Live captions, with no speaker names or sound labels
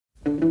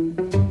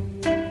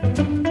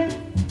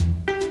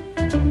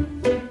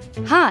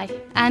Hi,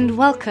 and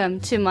welcome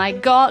to my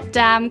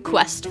goddamn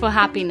quest for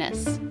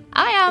happiness.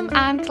 I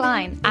am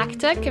Klein,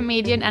 actor,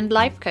 comedian, and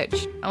life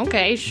coach.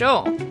 Okay,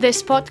 sure.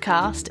 This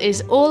podcast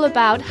is all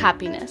about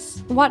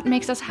happiness. What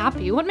makes us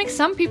happy? What makes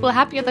some people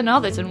happier than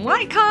others? And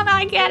why can't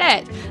I get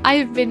it?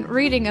 I've been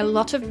reading a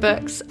lot of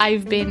books.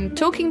 I've been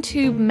talking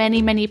to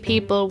many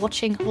people,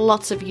 watching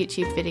lots of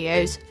YouTube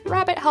videos,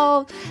 rabbit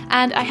hole,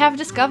 and I have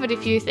discovered a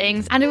few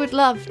things, and I would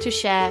love to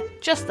share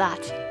just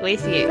that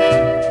with you.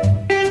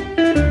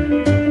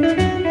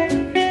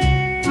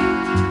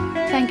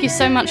 Thank you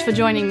so much for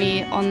joining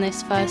me on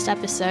this first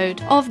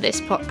episode of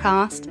this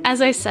podcast. As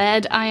I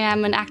said, I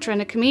am an actor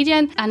and a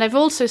comedian, and I've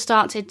also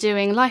started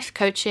doing life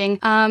coaching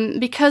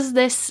because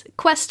this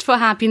quest for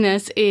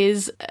happiness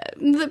is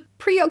the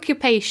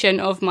preoccupation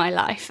of my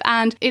life,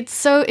 and it's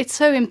so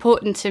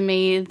important to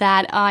me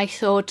that I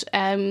thought,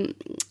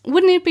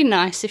 wouldn't it be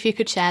nice if you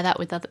could share that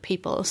with other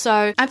people?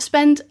 So I've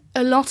spent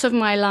a lot of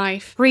my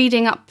life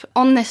reading up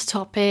on this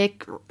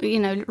topic,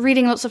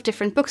 reading lots of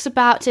different books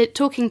about it,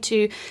 talking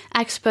to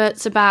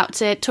experts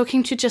about it,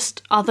 talking to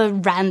just other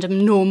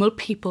random normal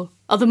people,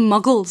 other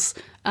muggles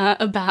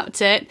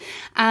about it,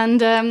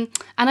 and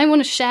I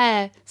want to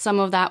share some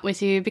of that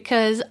with you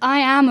because I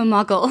am a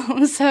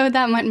muggle, so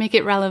that might make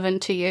it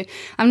relevant to you.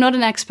 I'm not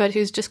an expert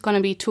who's just going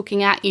to be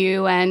talking at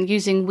you and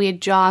using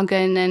weird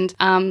jargon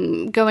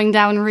and going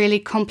down really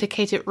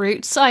complicated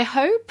routes. I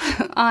hope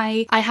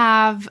I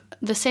have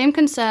the same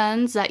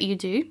concerns that you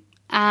do.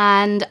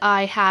 And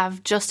I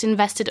have just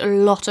invested a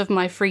lot of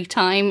my free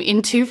time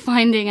into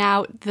finding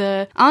out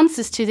the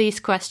answers to these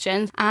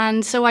questions.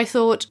 And so I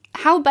thought,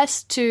 how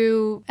best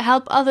to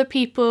help other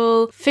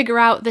people figure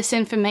out this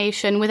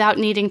information without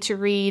needing to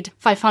read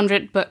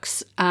 500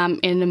 books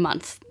in a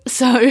month.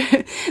 So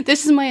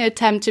this is my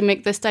attempt to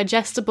make this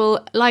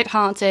digestible,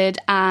 lighthearted,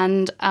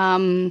 and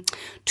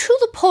to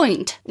the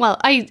point. Well,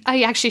 I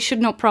actually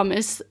should not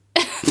promise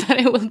that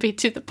it will be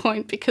to the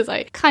point because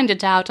I kind of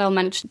doubt I'll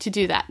manage to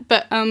do that.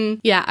 But I'm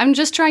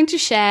just trying to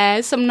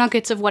share some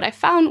nuggets of what I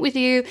found with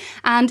you.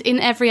 And in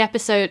every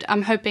episode,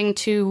 I'm hoping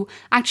to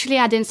actually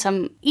add in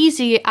some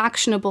easy,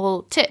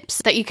 actionable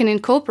tips that you can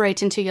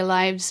incorporate into your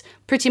lives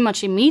pretty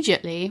much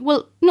immediately.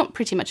 Well, not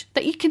pretty much,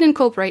 that you can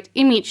incorporate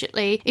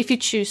immediately if you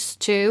choose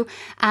to,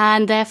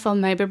 and therefore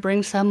maybe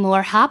bring some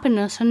more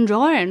happiness and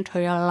joy into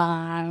your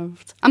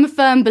lives. I'm a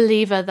firm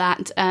believer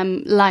that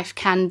life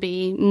can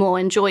be more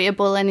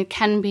enjoyable and it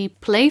can be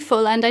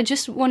playful, and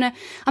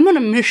I'm on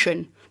a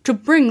mission to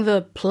bring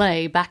the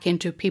play back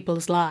into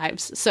people's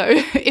lives. So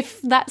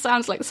if that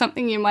sounds like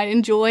something you might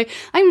enjoy,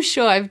 I'm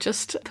sure I've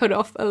just put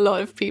off a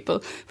lot of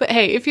people. But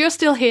hey, if you're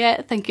still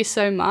here, thank you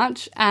so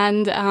much.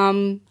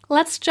 And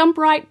let's jump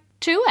right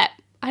to it.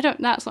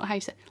 That's not how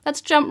you say it.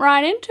 Let's jump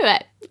right into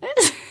it.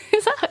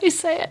 Is that how you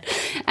say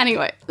it?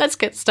 Anyway, let's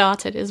get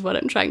started is what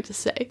I'm trying to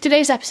say.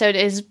 Today's episode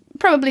is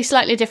probably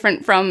slightly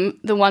different from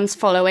the ones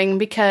following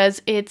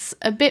because it's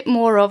a bit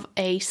more of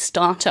a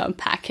starter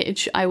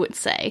package, I would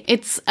say.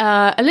 It's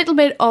a little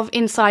bit of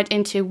insight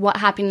into what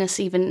happiness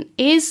even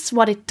is,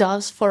 what it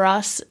does for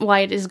us, why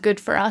it is good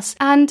for us,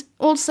 and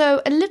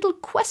also a little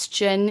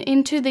question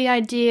into the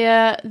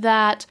idea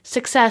that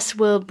success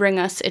will bring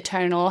us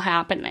eternal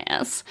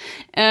happiness.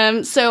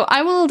 So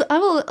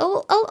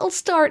I'll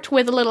start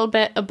with a little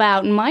bit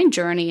about my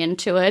journey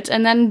into it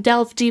and then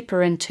delve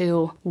deeper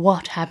into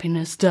what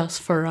happiness does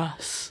for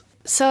us.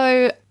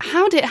 So,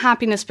 how did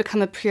happiness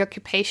become a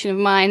preoccupation of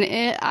mine?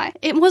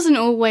 It wasn't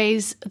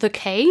always the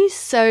case.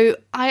 So,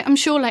 I'm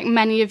sure, like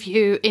many of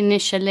you,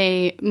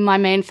 initially, my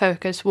main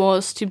focus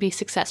was to be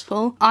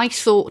successful. I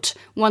thought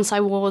once I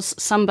was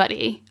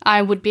somebody,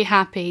 I would be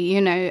happy,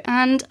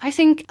 and I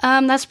think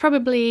that's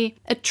probably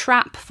a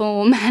trap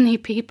for many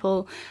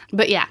people.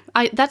 But yeah,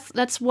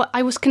 that's what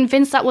I was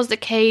convinced that was the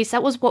case.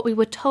 That was what we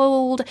were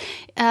told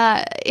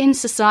in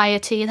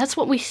society. That's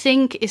what we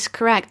think is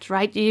correct,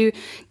 right? You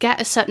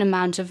get a certain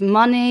amount of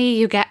money,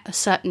 you get a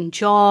certain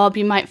job,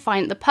 you might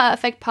find the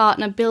perfect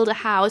partner, build a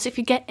house. If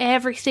you get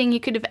everything you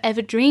could have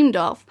ever dreamed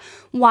of,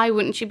 why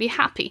wouldn't you be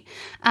happy?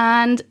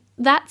 And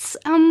that's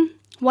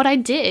what I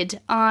did.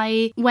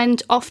 I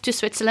went off to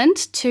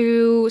Switzerland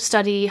to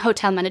study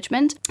hotel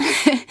management.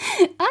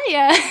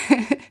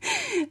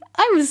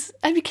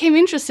 I became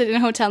interested in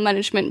hotel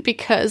management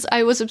because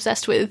I was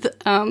obsessed with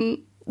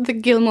the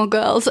Gilmore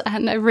Girls,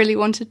 and I really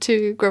wanted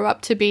to grow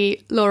up to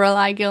be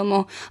Lorelai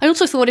Gilmore. I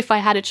also thought if I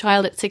had a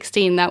child at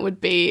 16, that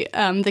would be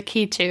the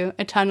key to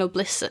eternal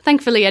bliss.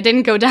 Thankfully, I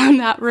didn't go down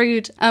that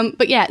route.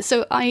 But yeah,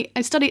 so I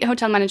studied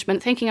hotel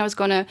management thinking I was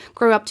going to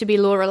grow up to be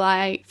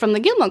Lorelai from the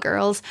Gilmore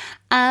Girls,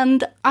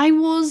 and I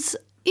was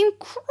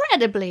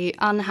incredibly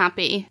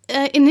unhappy.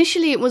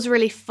 Initially, it was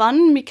really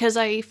fun because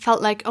I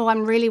felt like,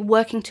 I'm really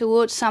working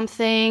towards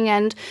something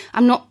and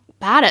I'm not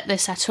bad at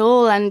this at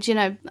all,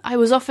 and I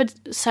was offered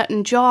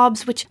certain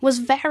jobs which was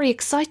very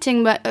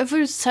exciting, but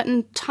over a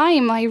certain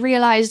time I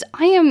realized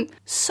I am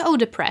so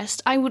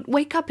depressed. I would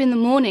wake up in the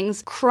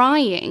mornings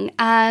crying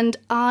and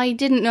I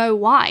didn't know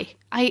why.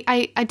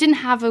 I didn't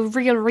have a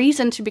real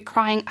reason to be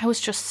crying. I was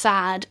just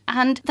sad.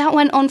 And that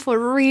went on for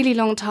a really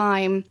long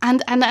time.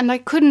 And I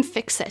couldn't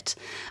fix it.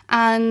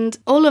 And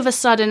all of a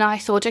sudden I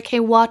thought, okay,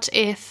 what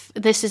if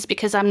this is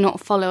because I'm not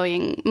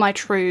following my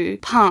true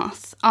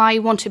path? I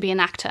want to be an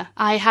actor.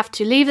 I have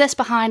to leave this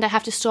behind. I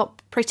have to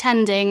stop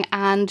pretending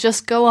and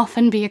just go off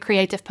and be a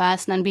creative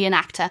person and be an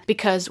actor.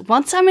 Because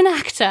once I'm an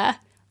actor,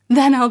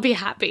 then I'll be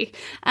happy.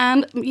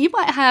 And you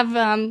might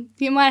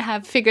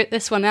have figured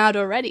this one out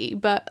already,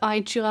 but I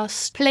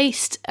just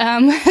placed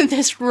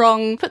this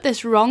wrong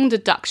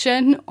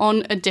deduction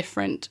on a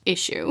different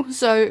issue.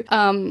 So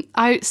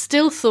I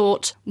still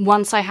thought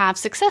once I have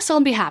success,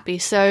 I'll be happy.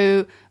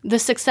 So the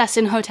success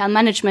in hotel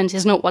management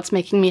is not what's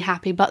making me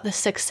happy, but the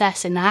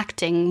success in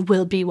acting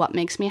will be what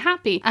makes me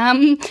happy.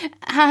 And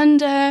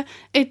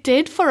it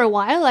did for a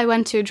while. I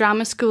went to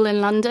drama school in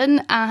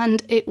London,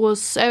 and it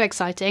was so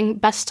exciting.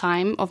 Best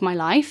time of my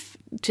life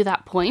to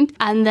that point.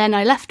 And then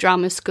I left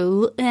drama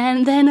school,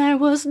 and then I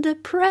was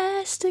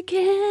depressed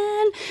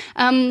again.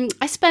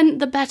 I spent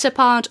the better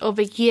part of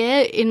a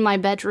year in my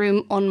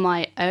bedroom on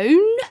my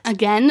own,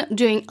 again,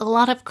 doing a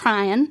lot of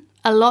crying.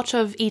 A lot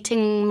of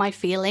eating my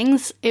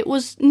feelings. It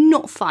was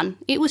not fun.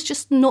 It was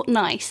just not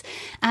nice.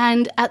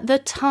 And at the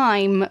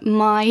time,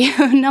 my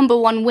number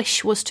one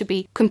wish was to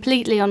be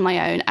completely on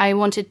my own. I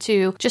wanted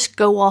to just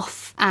go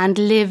off and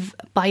live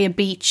by a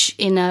beach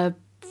in a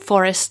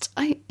forest.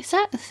 Is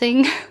that a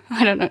thing?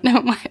 I don't know.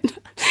 Never mind.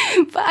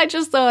 But I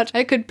just thought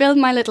I could build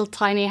my little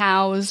tiny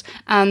house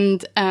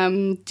and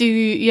do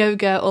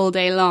yoga all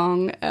day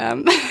long.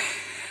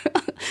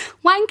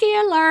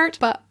 Wanky alert.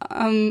 But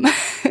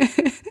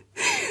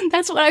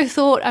that's what I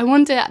thought I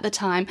wanted at the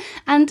time.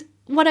 And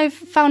what I've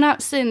found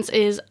out since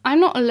is I'm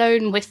not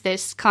alone with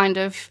this kind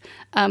of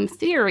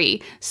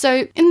theory.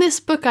 So in this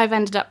book I've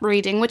ended up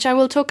reading, which I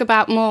will talk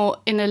about more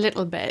in a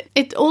little bit,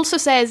 it also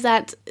says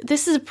that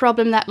this is a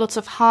problem that lots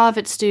of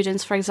Harvard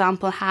students, for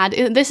example, had.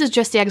 This is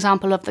just the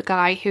example of the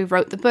guy who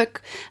wrote the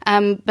book,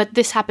 but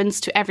this happens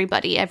to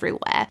everybody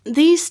everywhere.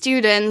 These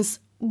students,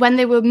 when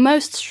they were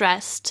most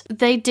stressed,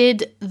 they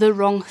did the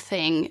wrong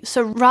thing.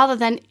 So rather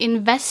than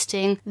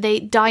investing, they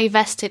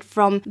divested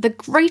from the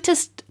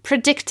greatest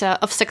predictor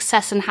of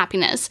success and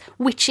happiness,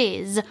 which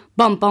is,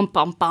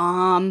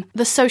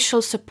 the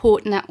social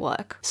support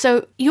network.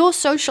 So your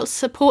social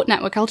support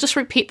network, I'll just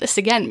repeat this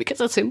again because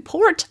it's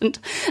important.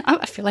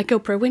 I feel like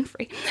Oprah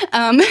Winfrey.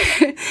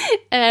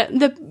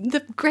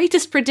 The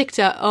greatest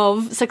predictor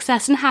of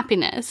success and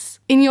happiness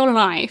in your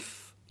life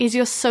is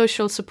your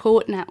social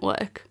support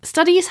network.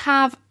 Studies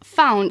have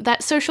found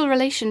that social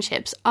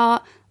relationships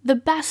are the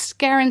best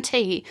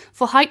guarantee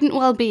for heightened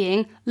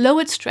well-being,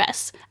 lowered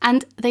stress,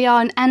 and they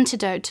are an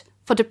antidote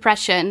for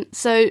depression.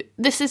 So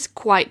this is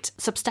quite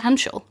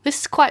substantial.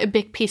 This is quite a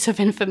big piece of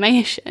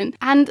information.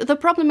 And the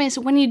problem is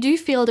when you do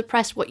feel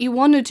depressed, what you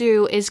want to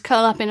do is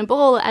curl up in a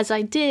ball, as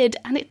I did,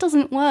 and it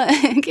doesn't work.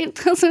 It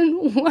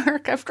doesn't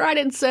work. I've tried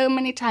it so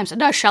many times,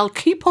 and I shall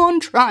keep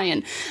on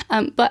trying.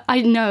 But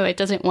I know it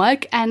doesn't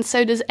work, and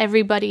so does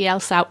everybody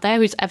else out there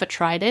who's ever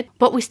tried it,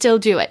 but we still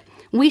do it.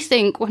 We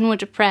think when we're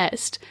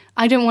depressed,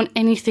 I don't want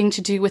anything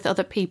to do with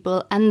other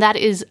people, and that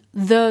is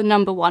the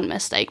number one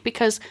mistake,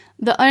 because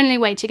the only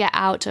way to get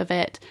out of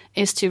it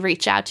is to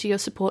reach out to your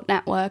support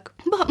network.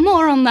 But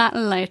more on that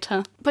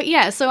later. But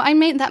yeah, so I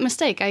made that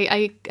mistake.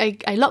 I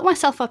locked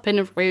myself up in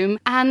a room,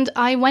 and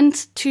I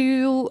went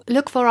to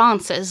look for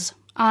answers.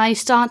 I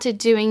started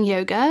doing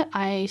yoga,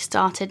 I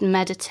started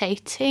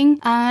meditating,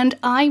 and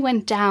I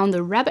went down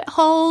the rabbit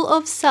hole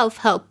of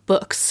self-help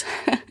books.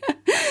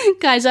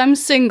 Guys, I'm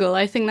single.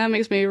 I think that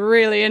makes me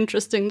really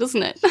interesting,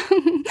 doesn't it?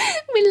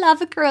 We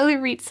love a girl who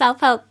reads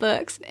self-help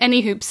books.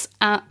 Any hoops.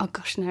 Oh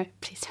gosh, no.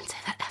 Please don't say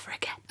that ever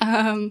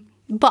again.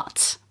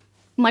 But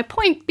my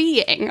point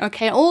being,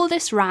 okay, all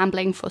this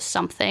rambling for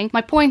something.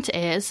 My point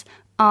is,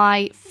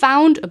 I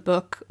found a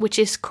book which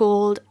is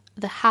called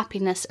The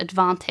Happiness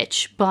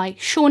Advantage by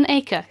Sean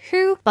Aker,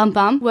 who,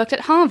 worked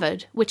at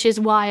Harvard, which is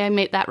why I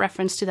made that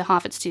reference to the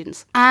Harvard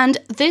students. And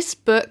this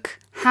book,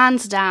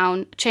 hands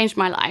down, changed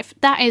my life.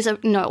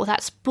 No,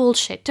 that's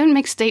bullshit. Don't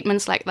make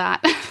statements like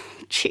that.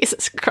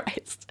 Jesus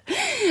Christ.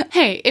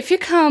 Hey, if you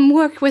come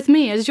work with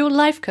me as your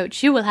life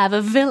coach, you will have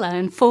a villa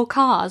and 4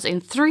 cars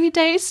in 3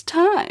 days'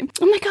 time.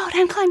 Oh my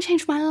God, Klein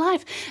changed my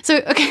life. So,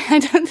 okay, I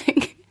don't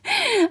think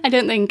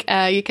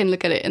you can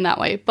look at it in that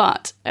way,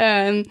 but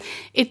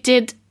it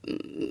did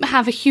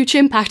have a huge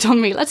impact on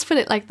me. Let's put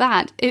it like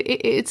that.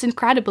 It's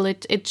incredible.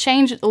 It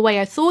changed the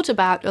way I thought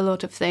about a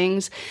lot of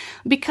things,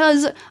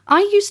 because I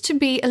used to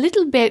be a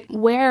little bit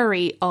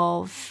wary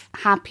of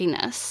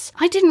happiness.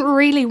 I didn't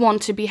really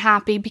want to be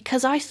happy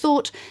because I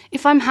thought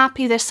if I'm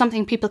happy, there's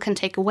something people can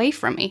take away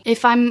from me.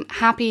 If I'm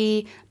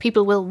happy,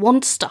 people will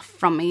want stuff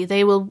from me.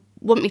 They will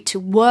want me to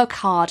work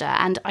harder,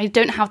 and I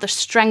don't have the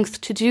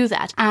strength to do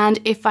that. And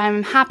if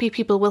I'm happy,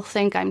 people will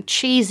think I'm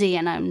cheesy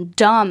and I'm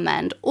dumb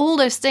and all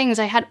those things.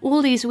 I had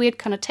all these weird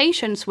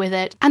connotations with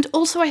it. And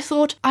also I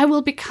thought I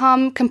will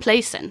become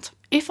complacent.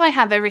 if I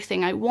have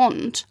everything I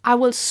want, I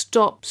will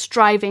stop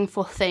striving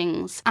for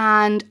things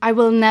and I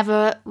will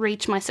never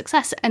reach my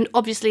success. And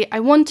obviously I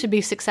want to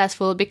be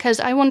successful because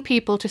I want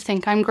people to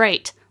think I'm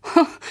great.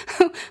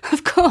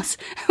 Of course.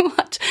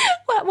 What?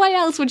 Why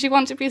else would you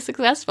want to be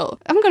successful?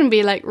 I'm going to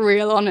be like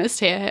real honest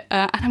here,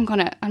 and I'm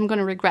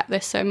gonna regret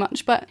this so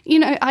much. But you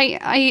know,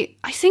 I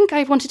think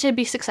I wanted to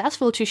be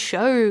successful to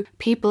show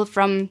people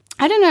from,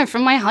 I don't know,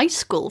 from my high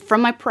school,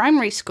 from my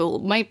primary school,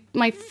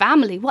 my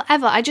family,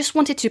 whatever. I just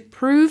wanted to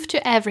prove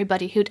to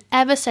everybody who'd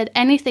ever said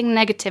anything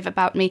negative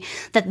about me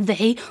that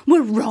they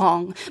were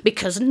wrong,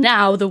 because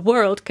now the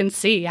world can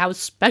see how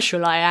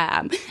special I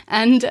am.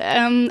 And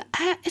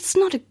it's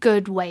not a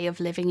good way of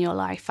living your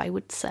life, I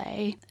would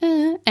say.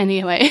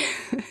 Anyway.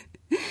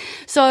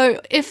 So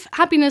if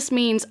happiness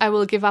means I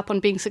will give up on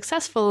being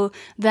successful,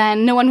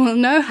 then no one will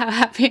know how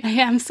happy I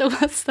am, so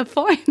what's the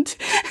point?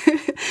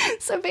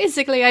 So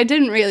basically, I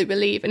didn't really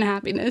believe in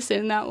happiness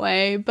in that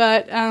way,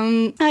 but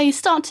I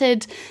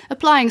started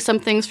applying some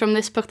things from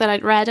this book that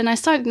I'd read, and I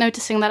started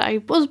noticing that I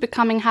was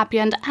becoming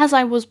happier, and as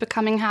I was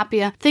becoming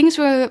happier, things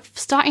were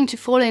starting to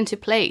fall into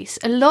place.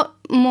 A lot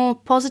more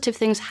positive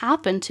things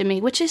happened to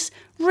me, which is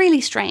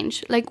really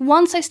strange. Like,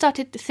 once I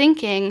started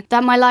thinking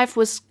that my life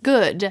was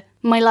good,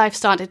 my life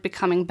started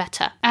becoming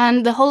better.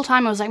 And the whole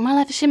time I was like, my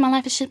life is shit, my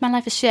life is shit, my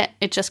life is shit.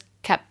 It just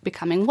kept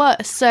becoming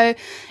worse. So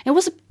it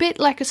was a bit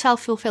like a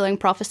self-fulfilling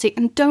prophecy.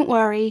 And don't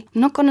worry,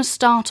 I'm not going to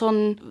start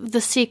on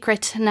The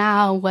Secret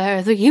now,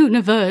 where the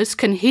universe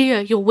can hear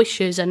your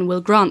wishes and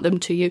will grant them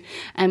to you.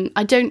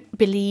 I don't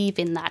believe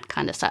in that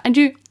kind of stuff.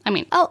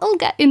 I'll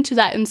get into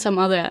that in some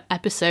other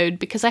episode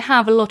because I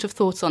have a lot of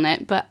thoughts on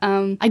it, but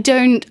I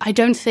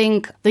don't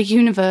think the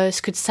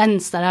universe could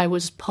sense that I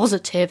was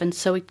positive and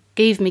so it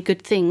gave me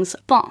good things,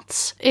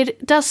 but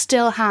it does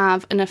still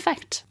have an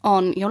effect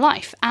on your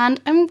life, and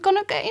I'm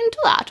gonna get into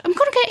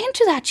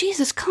that.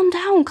 Jesus, calm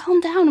down,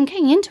 I'm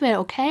getting into it,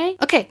 okay?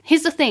 Okay,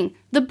 here's the thing.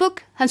 The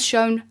book has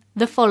shown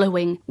the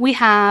following. We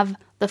have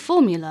the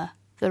formula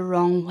the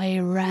wrong way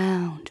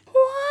round.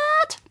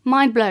 What?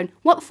 Mind blown.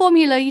 What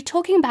formula are you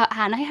talking about,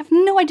 Anne? I have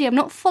no idea. I'm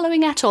not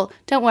following at all.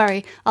 Don't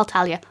worry, I'll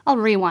tell you. I'll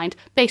rewind.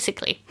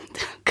 Basically,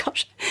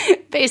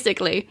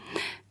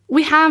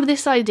 we have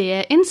this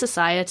idea in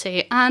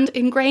society and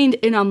ingrained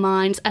in our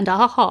minds and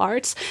our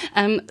hearts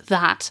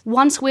that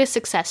once we're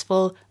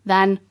successful,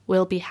 then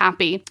we'll be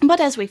happy. But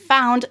as we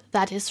found,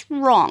 that is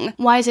wrong.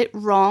 Why is it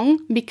wrong?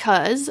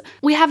 Because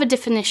we have a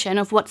definition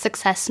of what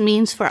success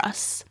means for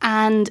us.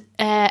 And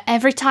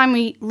every time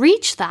we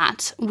reach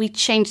that, we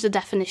change the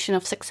definition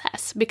of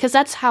success, because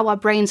that's how our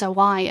brains are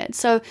wired.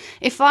 So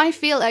if I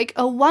feel like,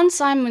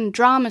 once I'm in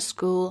drama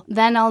school,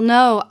 then I'll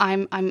know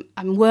I'm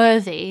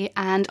worthy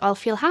and I'll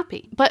feel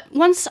happy. But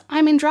once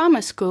I'm in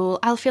drama school,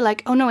 I'll feel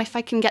like, oh no, if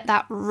I can get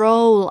that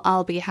role,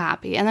 I'll be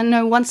happy. And then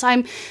no, once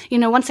I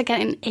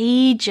get an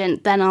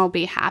agent, then I'll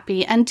be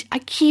happy. And I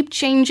keep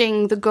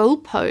changing the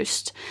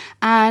goalpost.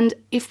 And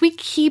if we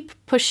keep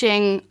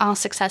pushing our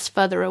success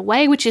further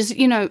away, which is,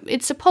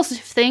 it's a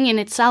positive thing in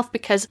itself,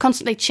 because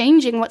constantly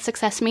changing what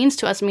success means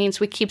to us means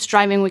we keep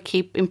striving, we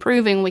keep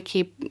improving, we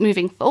keep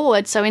moving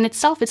forward. So in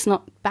itself, it's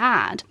not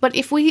bad. But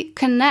if we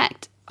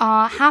connect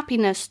our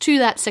happiness to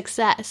that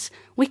success,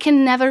 we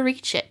can never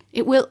reach it.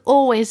 It will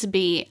always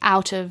be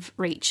out of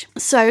reach.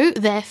 So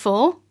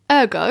therefore,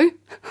 ergo,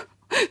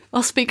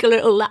 I'll speak a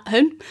little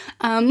Latin.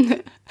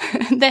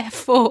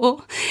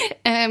 Therefore,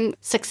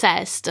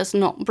 success does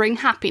not bring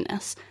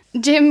happiness.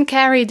 Jim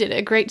Carrey did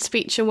a great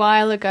speech a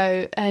while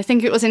ago. I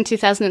think it was in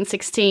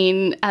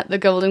 2016 at the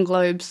Golden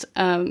Globes,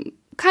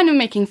 kind of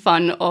making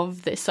fun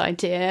of this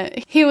idea.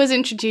 He was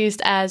introduced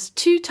as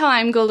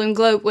two-time Golden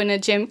Globe winner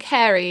Jim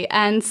Carrey,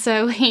 and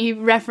so he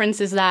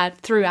references that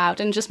throughout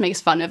and just makes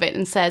fun of it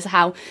and says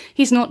how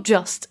he's not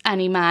just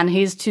any man,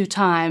 he's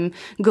two-time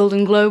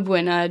Golden Globe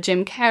winner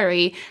Jim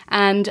Carrey,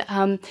 and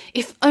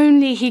if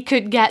only he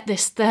could get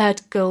this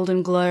third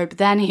Golden Globe,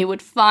 then he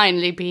would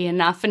finally be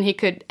enough and he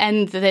could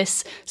end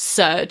this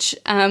search.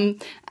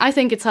 I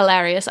think it's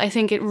hilarious. I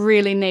think it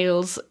really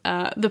nails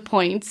the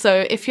point.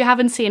 So if you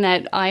haven't seen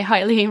it, I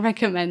highly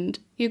recommend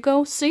you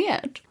go see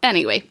it.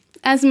 Anyway,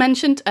 as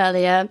mentioned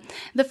earlier,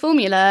 the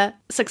formula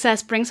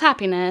success brings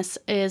happiness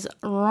is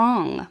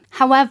wrong.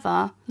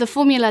 However, the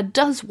formula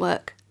does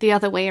work the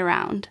other way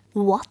around.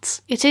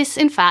 What? It is,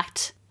 in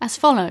fact, as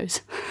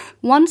follows.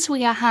 Once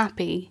we are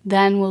happy,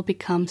 then we'll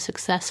become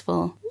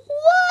successful.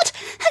 What?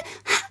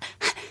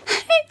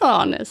 Hang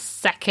on a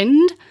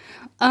second.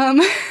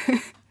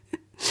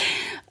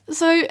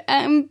 So,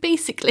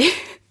 basically,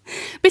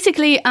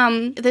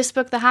 this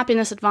book, The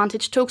Happiness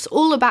Advantage, talks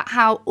all about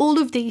how all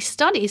of these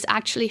studies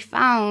actually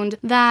found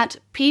that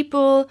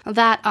people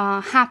that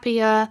are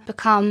happier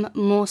become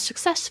more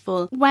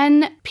successful.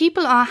 When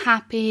people are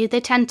happy,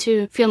 they tend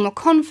to feel more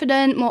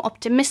confident, more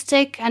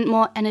optimistic, and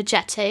more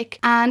energetic,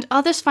 and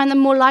others find them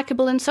more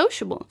likable and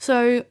sociable.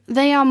 So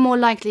they are more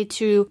likely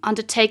to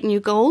undertake new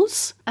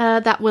goals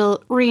that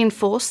will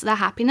reinforce their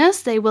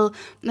happiness. They will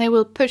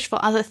push for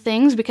other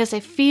things because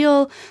they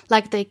feel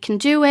like they can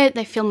do it.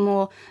 They feel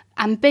more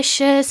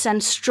ambitious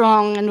and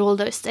strong and all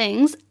those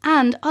things,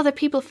 and other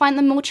people find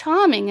them more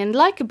charming and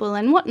likable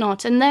and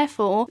whatnot, and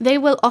therefore they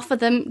will offer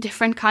them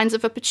different kinds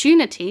of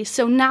opportunities.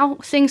 So now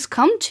things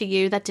come to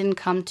you that didn't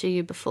come to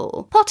you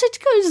before. But it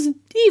goes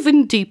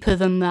even deeper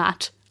than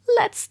that.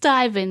 Let's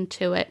dive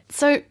into it.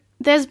 So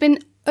there's been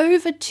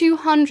over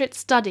 200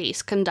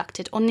 studies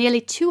conducted on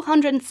nearly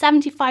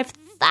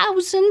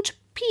 275,000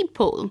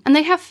 people, and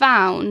they have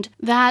found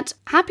that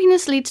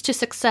happiness leads to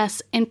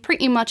success in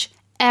pretty much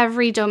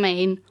every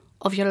domain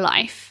of your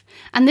life.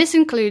 And this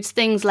includes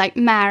things like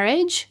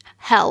marriage,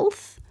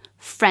 health,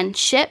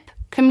 friendship,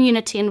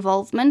 community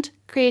involvement,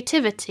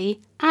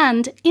 creativity,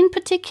 and in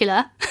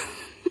particular,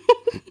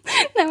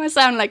 now I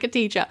sound like a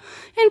teacher,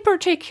 in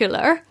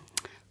particular,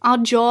 our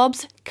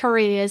jobs,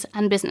 careers,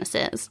 and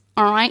businesses.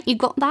 All right, you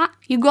got that?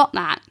 You got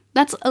that.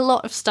 That's a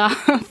lot of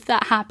stuff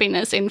that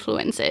happiness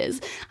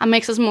influences and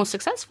makes us more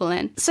successful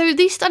in. So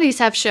these studies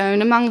have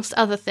shown, amongst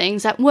other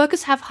things, that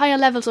workers have higher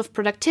levels of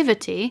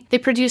productivity, they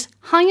produce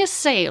higher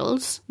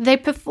sales, they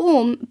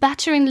perform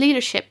better in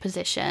leadership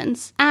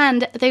positions,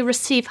 and they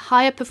receive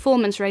higher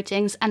performance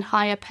ratings and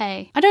higher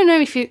pay.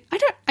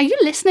 Are you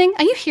listening?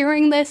 Are you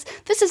hearing this?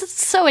 This is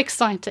so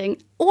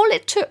exciting. All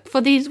it took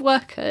for these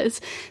workers.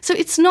 So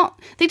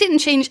they didn't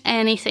change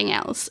anything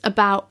else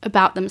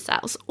about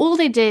themselves. All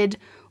they did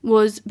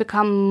was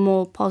become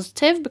more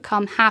positive,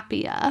 become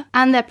happier,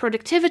 and their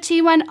productivity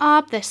went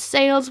up, their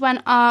sales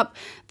went up,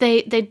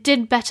 they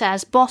did better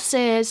as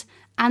bosses,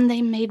 and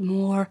they made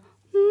more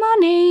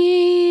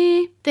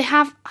money. They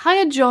have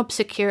higher job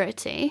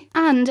security,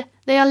 and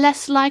they are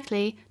less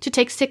likely to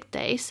take sick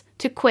days,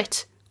 to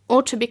quit,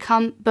 or to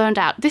become burned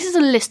out. This is a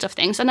list of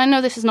things, and I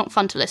know this is not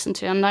fun to listen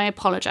to, and I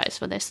apologize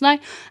for this. And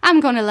I'm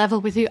going to level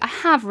with you. I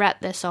have read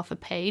this off a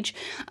page,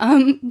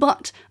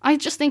 but I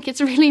just think it's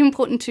really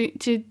important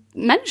to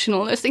mention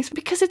all those things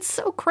because it's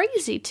so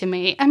crazy to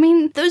me. I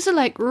mean, those are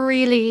like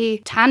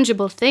really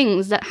tangible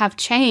things that have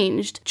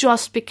changed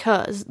just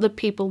because the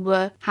people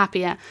were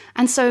happier.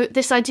 And so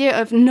this idea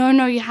of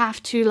no, you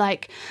have to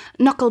like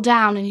knuckle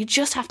down and you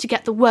just have to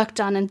get the work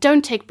done and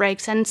don't take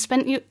breaks and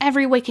spend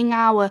every waking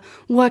hour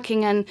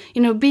working and,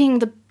 being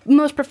the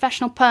most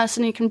professional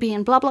person you can be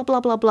and blah, blah, blah,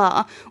 blah,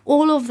 blah.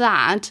 All of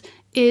that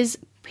is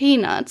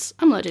peanuts.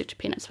 I'm allergic to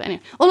peanuts, but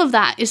anyway. All of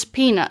that is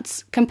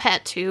peanuts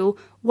compared to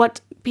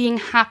what being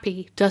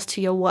happy does to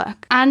your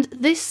work. And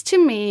this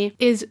to me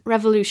is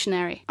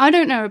revolutionary. I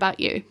don't know about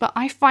you, but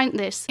I find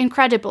this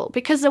incredible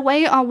because the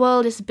way our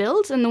world is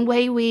built and the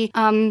way we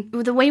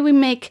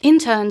make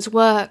interns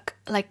work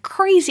like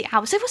crazy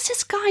hours. There was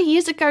this guy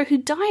years ago who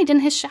died in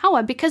his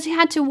shower because he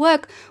had to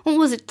work,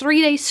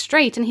 3 days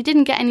straight, and he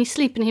didn't get any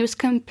sleep and he was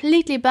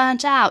completely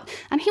burnt out.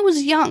 And he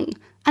was young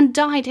and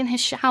died in his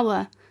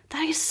shower.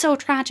 That is so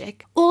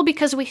tragic. All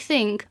because we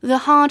think the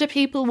harder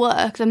people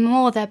work, the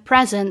more they're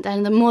present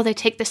and the more they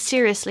take this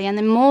seriously and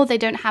the more they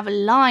don't have a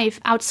life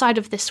outside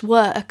of this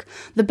work,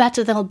 the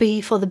better they'll be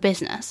for the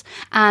business.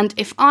 And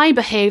if I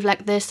behave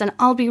like this, then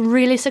I'll be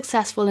really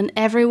successful and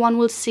everyone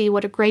will see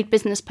what a great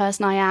business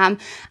person I am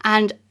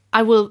and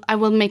I will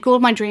make all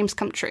my dreams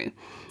come true.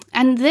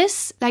 And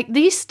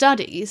these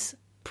studies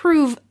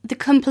prove the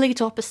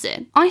complete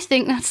opposite. I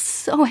think that's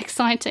so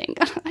exciting.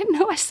 I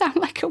know I sound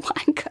like a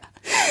wanker,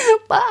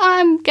 but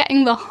I'm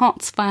getting the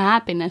hots for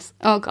happiness.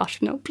 Oh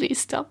gosh, no, please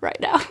stop right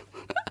now.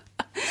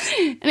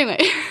 Anyway,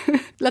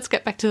 let's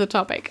get back to the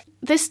topic.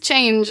 This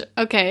change,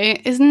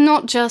 is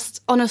not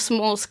just on a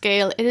small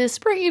scale, it is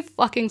pretty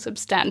fucking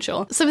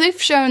substantial. So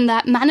they've shown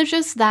that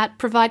managers that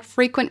provide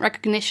frequent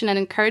recognition and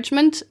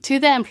encouragement to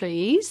their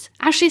employees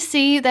actually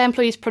see their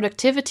employees'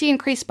 productivity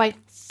increase by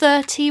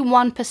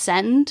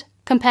 31%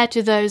 compared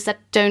to those that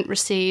don't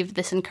receive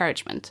this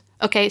encouragement.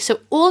 Okay,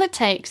 so all it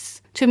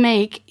takes to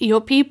make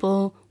your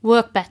people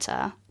work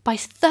better by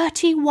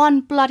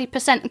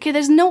 31%. Okay,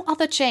 there's no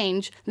other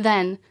change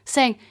than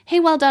saying, hey,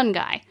 well done,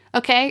 Guy.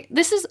 Okay,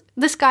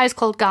 this guy is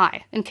called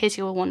Guy, in case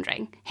you were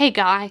wondering. Hey,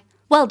 Guy,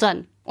 well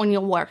done on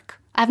your work.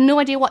 I have no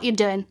idea what you're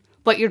doing,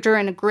 but you're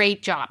doing a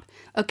great job.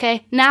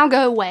 Okay, now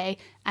go away,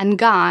 and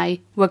Guy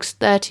works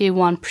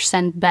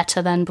 31%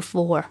 better than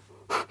before.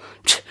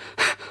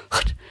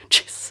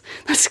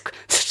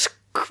 That's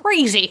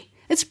crazy.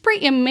 It's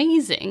pretty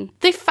amazing.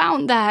 They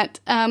found that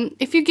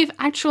if you give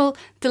actual,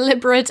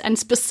 deliberate, and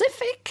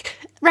specific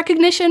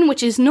recognition,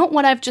 which is not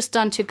what I've just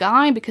done to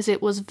Guy, because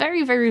it was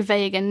very, very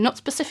vague and not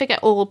specific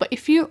at all, but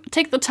if you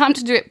take the time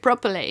to do it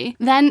properly,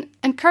 then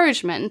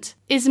encouragement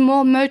is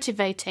more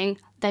motivating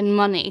than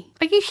money.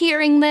 Are you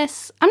hearing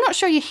this? I'm not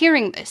sure you're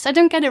hearing this. I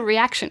don't get a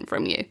reaction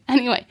from you.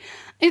 Anyway,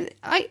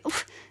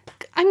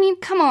 I mean,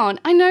 come on.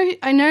 I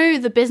know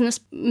the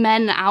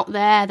businessmen out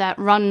there that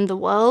run the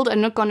world are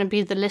not going to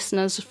be the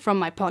listeners from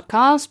my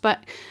podcast,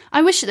 but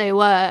I wish they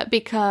were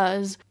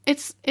because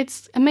it's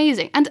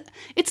amazing. And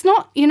it's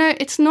not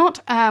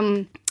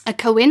a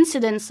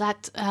coincidence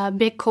that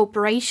big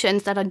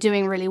corporations that are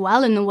doing really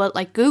well in the world,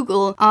 like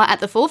Google, are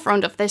at the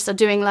forefront of this. Are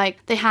doing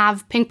they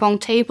have ping pong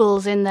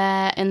tables in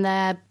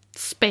their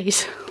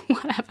space,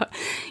 whatever.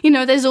 You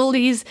know, there's all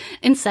these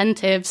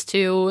incentives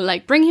to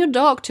like bring your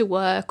dog to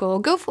work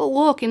or go for a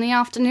walk in the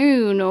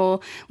afternoon or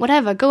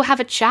whatever, go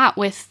have a chat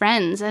with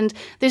friends. And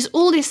there's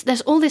all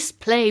this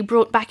play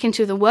brought back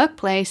into the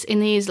workplace in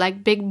these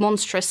like big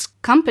monstrous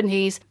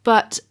companies,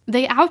 but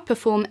they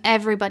outperform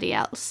everybody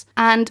else.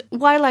 And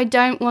while I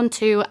don't want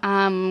to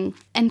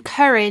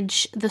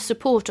encourage the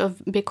support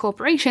of big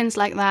corporations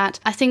like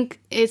that, I think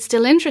it's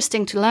still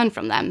interesting to learn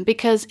from them,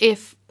 because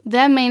if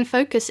their main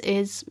focus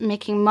is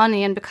making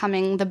money and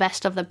becoming the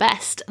best of the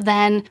best,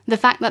 then the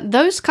fact that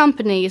those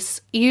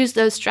companies use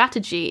those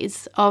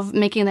strategies of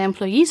making their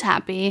employees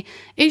happy,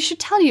 it should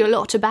tell you a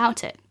lot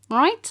about it,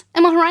 right?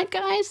 Am I right,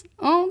 guys?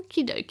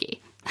 Okie dokie.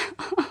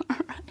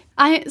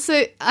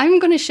 So I'm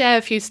going to share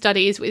a few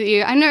studies with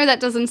you. I know that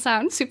doesn't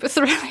sound super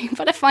thrilling,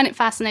 but I find it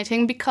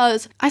fascinating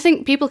because I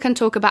think people can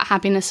talk about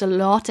happiness a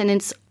lot and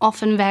it's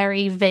often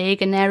very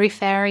vague and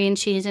airy-fairy and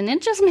cheesy, and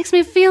it just makes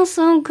me feel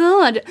so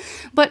good.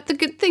 But the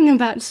good thing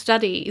about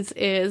studies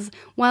is,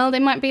 well, they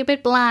might be a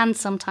bit bland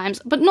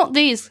sometimes, but not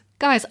these.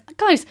 Guys,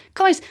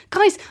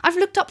 I've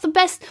looked up the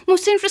best,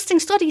 most interesting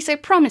studies, I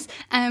promise.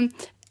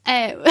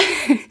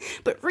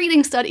 But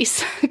reading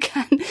studies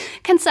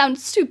can sound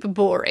super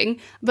boring,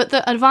 but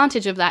the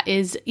advantage of that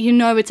is, you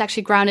know, it's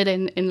actually grounded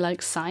in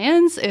like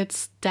science.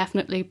 It's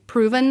definitely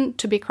proven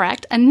to be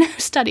correct, and no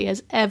study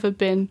has ever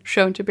been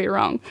shown to be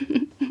wrong.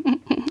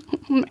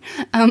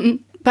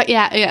 But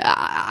yeah,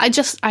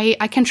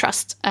 I can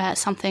trust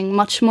something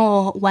much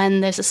more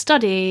when there's a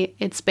study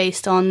it's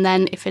based on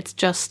than if it's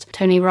just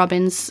Tony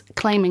Robbins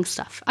claiming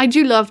stuff. I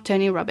do love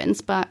Tony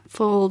Robbins, but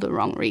for all the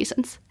wrong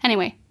reasons.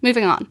 Anyway,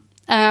 moving on.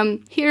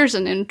 Here's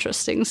an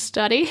interesting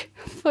study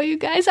for you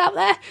guys out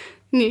there.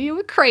 Knew you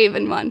were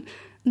craving one.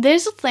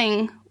 There's a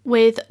thing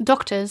with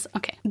doctors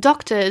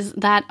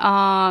that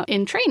are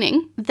in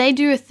training. They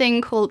do a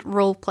thing called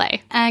role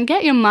play. And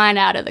get your mind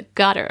out of the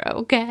gutter,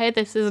 okay?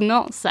 This is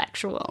not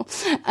sexual.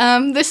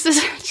 This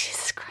is,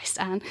 Jesus Christ,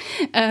 Anne.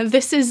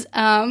 This is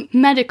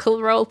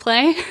medical role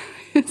play.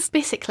 It's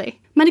basically,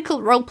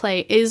 medical role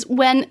play is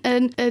when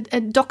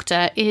a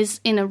doctor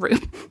is in a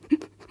room.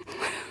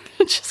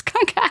 Just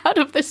can't get out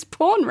of this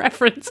porn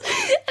reference.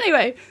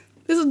 Anyway,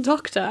 there's a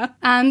doctor,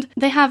 and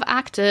they have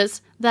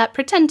actors that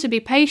pretend to be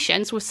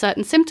patients with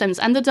certain symptoms,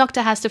 and the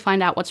doctor has to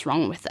find out what's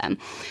wrong with them.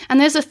 And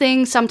there's a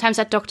thing sometimes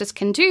that doctors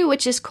can do,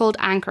 which is called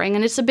anchoring,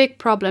 and it's a big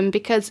problem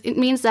because it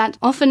means that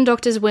often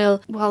doctors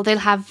will, well, they'll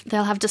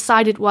have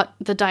decided what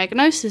the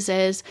diagnosis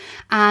is,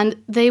 and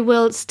they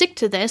will stick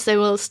to this, they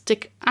will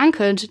stick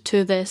anchored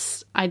to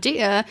this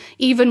idea,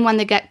 even when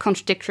they get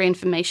contradictory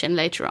information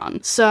later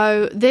on.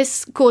 So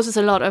this causes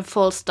a lot of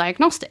false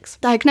diagnoses.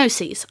 I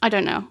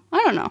don't know.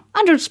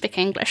 I don't speak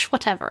English,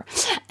 whatever.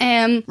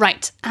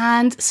 Right,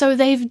 and so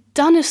they've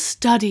done a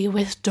study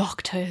with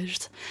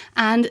doctors,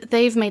 and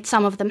they've made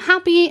some of them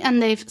happy,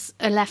 and they've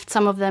left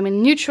some of them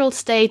in neutral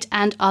state,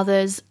 and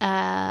others,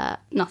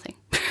 nothing.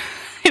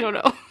 I don't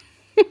know.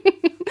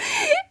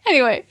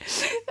 Anyway,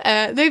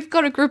 they've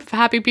got a group of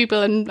happy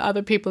people and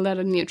other people that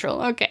are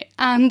neutral. Okay,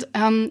 and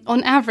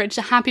on average,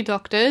 the happy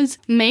doctors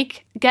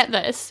make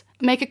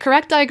a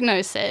correct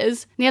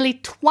diagnosis nearly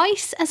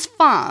twice as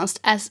fast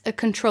as a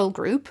control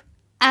group,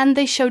 and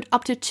they showed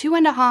up to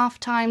 2.5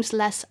 times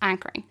less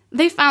anchoring.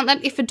 They found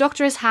that if a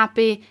doctor is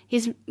happy,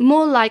 he's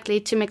more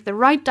likely to make the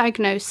right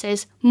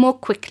diagnosis more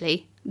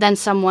quickly than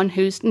someone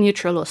who's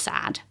neutral or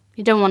sad.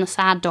 You don't want a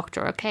sad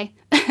doctor, okay?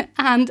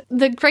 And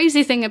the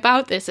crazy thing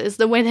about this is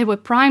the way they were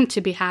primed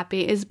to be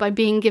happy is by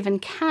being given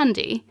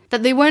candy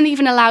that they weren't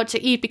even allowed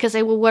to eat because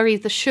they were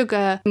worried the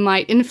sugar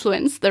might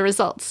influence the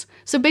results.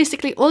 So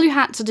basically all you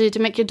had to do to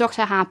make your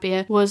doctor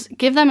happier was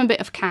give them a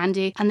bit of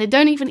candy, and they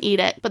don't even eat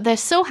it, but they're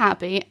so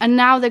happy, and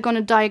now they're going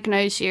to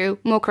diagnose you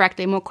more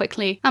correctly, more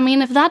quickly. I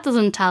mean, if that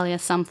doesn't tell you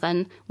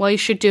something, what you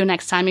should do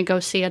next time you go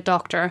see a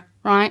doctor,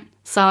 right?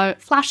 So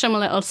flash them a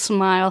little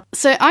smile.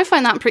 So I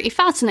find that pretty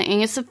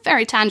fascinating. It's a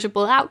very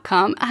tangible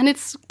outcome, and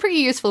it's pretty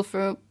useful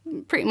for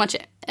pretty much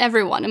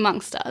everyone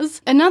amongst us.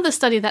 Another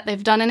study that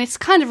they've done, and it's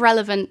kind of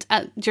relevant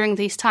during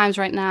these times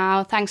right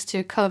now, thanks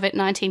to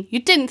COVID-19.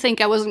 You didn't think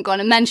I wasn't going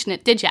to mention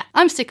it, did ya?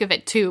 I'm sick of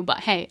it too,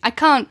 but hey, I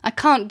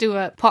can't do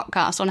a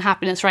podcast on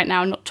happiness right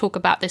now and not talk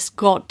about this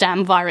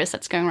goddamn virus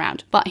that's going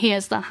around. But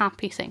here's the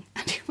happy thing.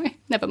 Anyway,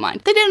 never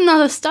mind. They did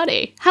another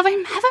study. Have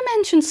I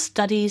mentioned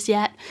studies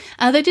yet?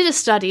 They did a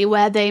study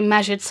where they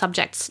measured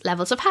subjects'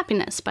 levels of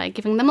happiness by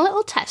giving them a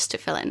little test to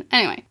fill in.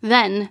 Anyway,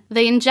 then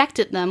they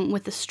injected them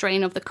with the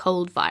strain of the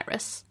cold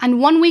virus. And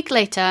 1 week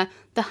later,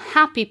 the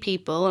happy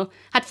people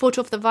had fought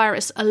off the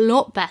virus a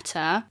lot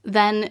better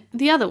than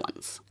the other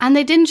ones. And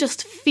they didn't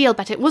just feel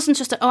better. It wasn't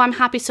just, I'm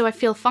happy so I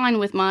feel fine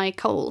with my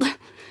cold.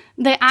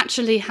 They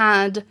actually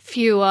had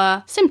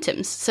fewer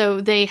symptoms.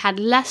 So they had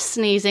less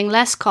sneezing,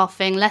 less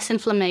coughing, less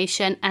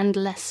inflammation, and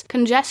less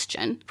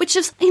congestion, which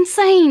is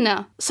insane.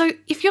 So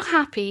if you're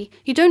happy,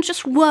 you don't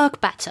just work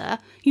better,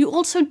 you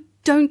also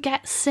don't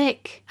get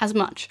sick as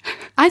much.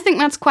 I think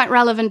that's quite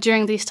relevant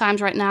during these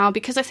times right now,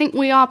 because I think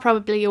we are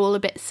probably all a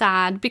bit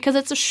sad because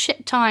it's a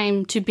shit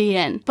time to be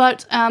in.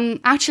 But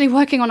actually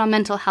working on our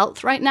mental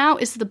health right now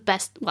is the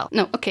best,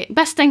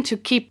 best thing to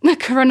keep the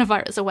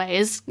coronavirus away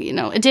is,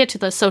 adhere to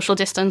the social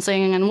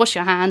distancing and wash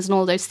your hands and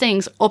all those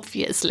things.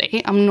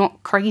 Obviously, I'm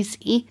not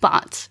crazy,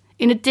 but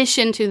in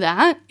addition to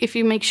that, if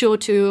you make sure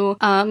to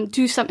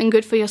do something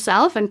good for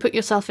yourself and put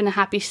yourself in a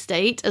happy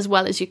state as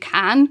well as you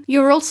can,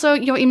 your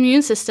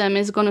immune system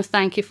is going to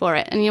thank you for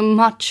it, and you're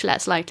much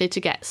less likely to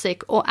get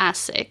sick or as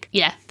sick.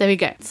 Yeah, there we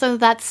go. So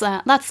that's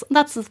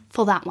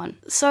for that one.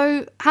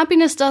 So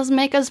happiness does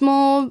make us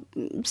more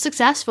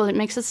successful. It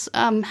makes us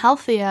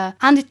healthier,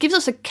 and it gives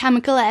us a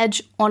chemical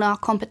edge on our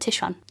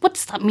competition. What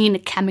does that mean, a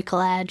chemical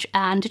edge?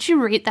 And did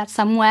you read that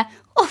somewhere?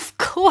 Of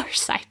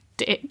course I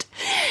did.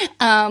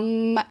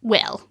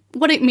 Well,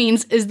 what it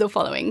means is the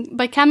following.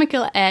 By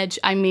chemical edge,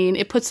 I mean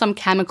it puts some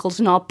chemicals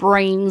in our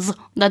brains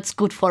that's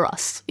good for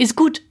us. Is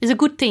a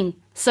good thing.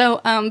 So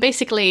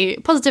basically,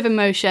 positive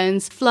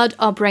emotions flood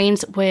our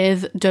brains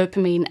with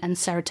dopamine and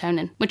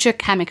serotonin, which are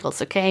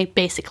chemicals, okay?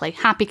 Basically,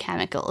 happy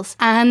chemicals.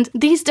 And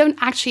these don't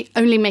actually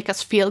only make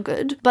us feel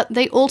good, but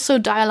they also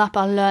dial up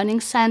our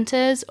learning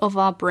centers of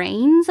our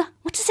brains.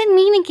 What does it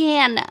mean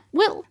again?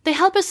 Well, they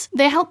help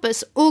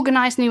us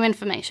organize new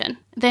information.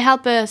 They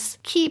help us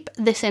keep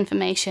this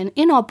information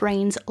in our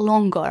brains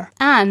longer,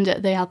 and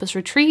they help us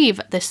retrieve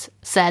this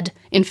said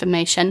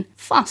information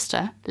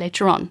faster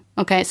later on.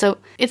 Okay, so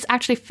it's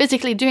actually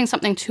physically doing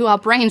something to our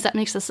brains that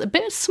makes us a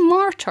bit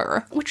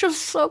smarter, which is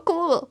so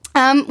cool.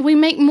 We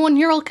make more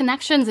neural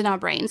connections in our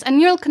brains, and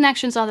neural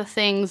connections are the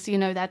things,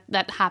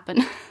 that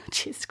happen.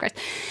 Jesus Christ.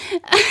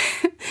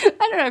 I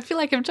don't know, I feel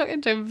like I'm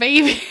talking to a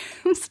baby.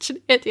 I'm such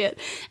an idiot.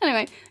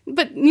 Anyway,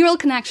 but neural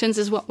connections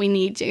is what we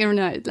need,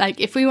 like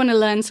if we want to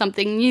learn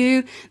something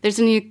new, there's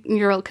a new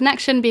neural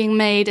connection being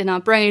made in our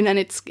brain, and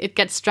it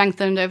gets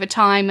strengthened over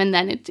time, and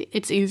then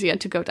it's easier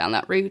to go down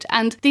that route.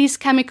 And these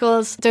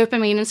chemicals,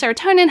 dopamine and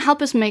serotonin,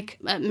 help us make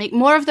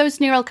more of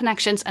those neural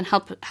connections and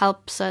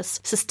helps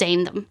us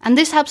sustain them. And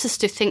this helps us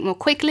to think more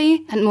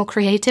quickly and more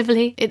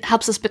creatively. It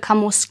helps us become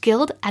more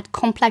skilled at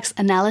complex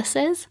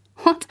analysis.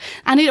 What?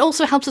 And it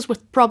also helps us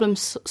with problem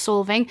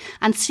solving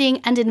and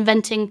seeing and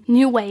inventing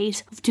new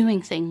ways of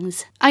doing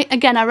things. I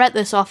read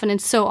this off and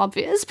it's so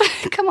obvious, but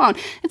come on,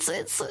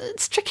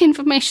 it's tricky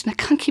information. I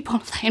can't keep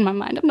all of that in my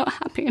mind. I'm not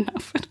happy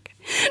enough.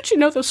 Do you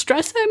know the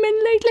stress I'm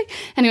in lately?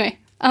 Anyway,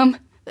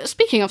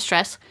 speaking of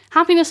stress,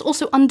 happiness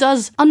also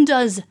undoes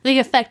the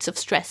effects of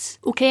stress,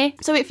 okay?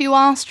 So if you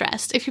are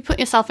stressed, if you put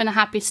yourself in a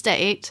happy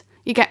state,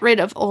 you get rid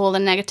of all the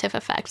negative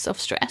effects of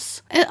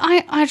stress.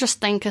 I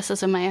just think this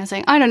is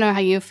amazing. I don't know how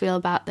you feel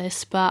about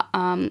this, but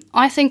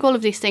I think all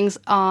of these things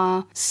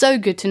are so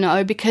good to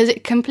know because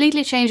it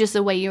completely changes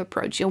the way you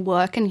approach your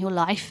work and your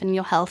life and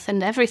your health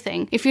and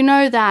everything. If you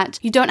know that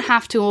you don't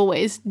have to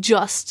always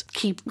just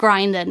keep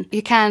grinding,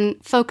 you can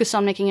focus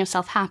on making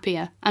yourself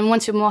happier. And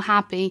once you're more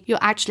happy, you're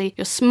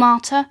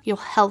smarter, you're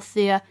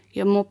healthier,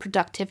 you're more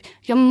productive,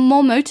 you're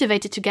more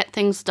motivated to get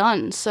things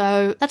done.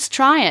 So let's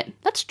try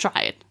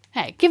it.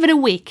 Hey, give it a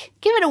week.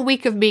 Give it a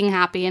week of being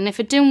happy, and if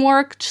it didn't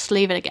work, just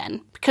leave it again.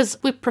 Because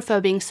we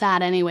prefer being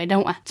sad anyway,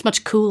 don't we? It's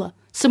much cooler.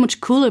 So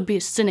much cooler to be a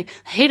cynic.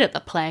 I hated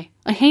the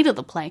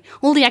play.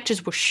 All the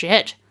actors were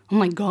shit. Oh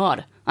my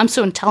god. I'm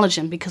so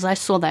intelligent because I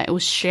saw that it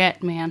was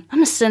shit, man.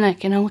 I'm a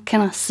cynic, what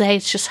can I say?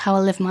 It's just how I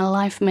live my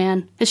life,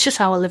 man. It's just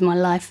how I live my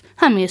life.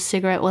 Hand me a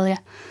cigarette, will ya?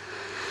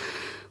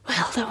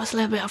 Well, that was a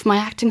little bit of my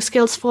acting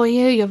skills for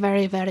you. You're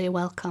very, very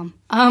welcome.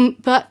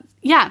 But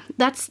yeah,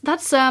 that's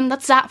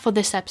that for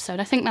this episode.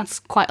 I think that's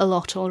quite a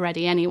lot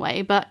already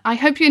anyway, but I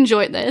hope you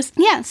enjoyed this.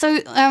 Yeah, so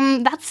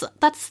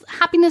that's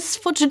happiness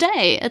for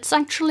today. It's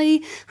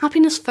actually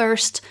happiness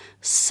first,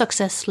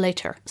 success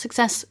later.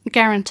 Success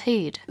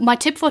guaranteed. My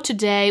tip for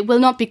today will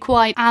not be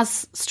quite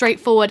as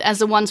straightforward as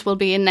the ones will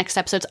be in next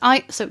episodes.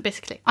 I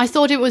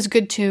thought it was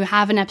good to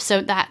have an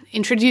episode that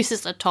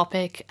introduces a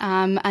topic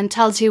and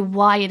tells you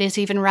why it is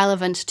even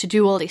relevant to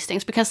do all these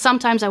things, because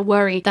sometimes I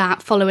worry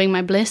that following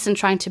my bliss and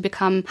trying to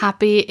become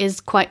happy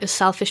is quite a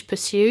selfish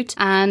pursuit,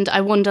 and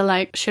I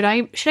wonder, should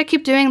I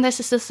keep doing this?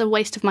 Is this a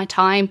waste of my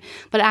time?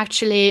 But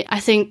actually,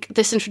 I think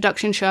this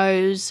introduction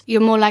shows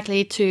you're more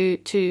likely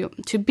to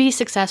be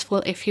successful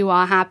if you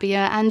are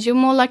happier, and you're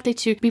more likely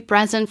to be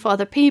present for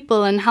other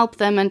people and help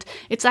them, and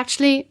it's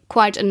actually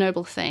quite a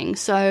noble thing.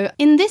 So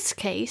in this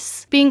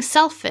case, being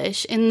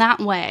selfish in that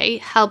way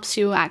helps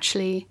you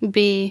actually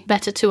be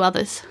better to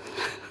others,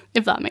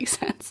 if that makes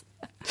sense.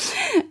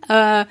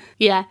 So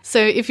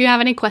if you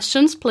have any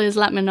questions, please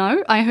let me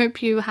know. I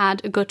hope you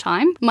had a good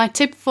time. My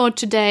tip for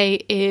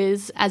today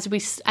is, as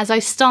I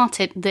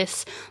started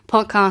this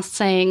podcast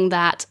saying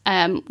that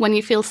when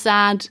you feel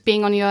sad,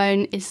 being on your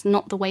own is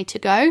not the way to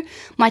go.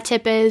 My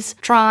tip is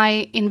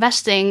try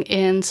investing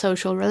in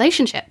social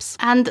relationships.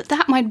 And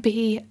that might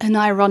be an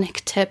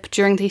ironic tip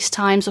during these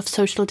times of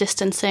social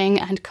distancing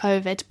and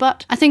COVID,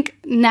 but I think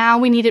now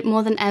we need it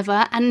more than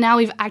ever, and now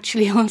we've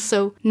actually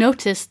also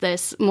noticed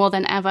this more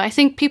than ever. I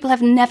think think people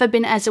have never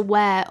been as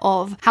aware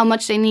of how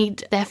much they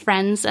need their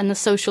friends and the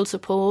social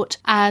support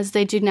as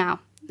they do now.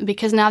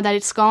 Because now that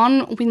it's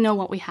gone, we know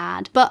what we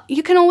had. But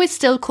you can always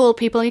still call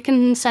people. You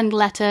can send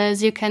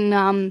letters. You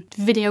can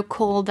video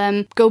call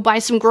them. Go buy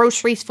some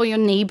groceries for your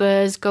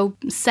neighbors. Go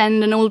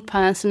send an old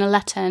person a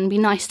letter and be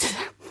nice to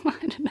them.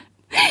 I don't know.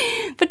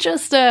 But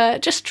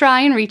just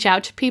try and reach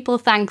out to people,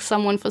 thank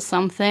someone for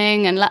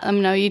something, and let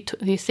them know you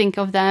think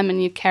of them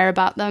and you care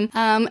about them.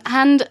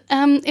 And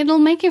it'll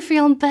make you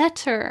feel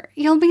better.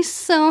 You'll be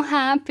so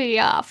happy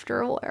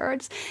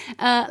afterwards.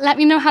 Let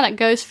me know how that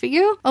goes for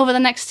you over the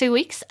next 2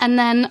 weeks, and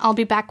then I'll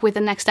be back with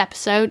the next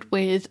episode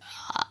with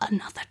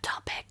another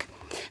topic.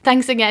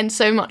 Thanks again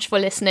so much for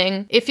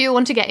listening. If you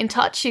want to get in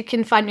touch, you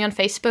can find me on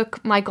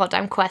Facebook, My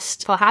Goddamn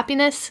Quest for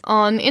Happiness,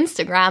 on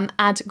Instagram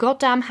at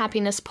Goddamn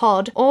Happiness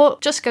Pod, or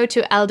just go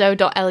to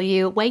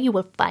eldo.lu where you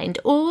will find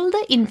all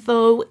the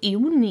info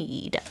you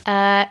need.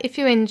 If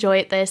you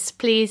enjoyed this,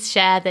 please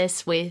share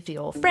this with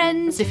your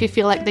friends if you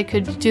feel like they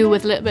could do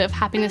with a little bit of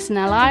happiness in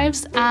their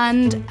lives.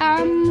 And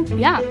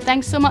yeah,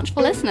 thanks so much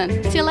for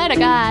listening. See you later,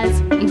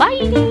 guys.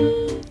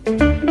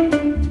 Bye!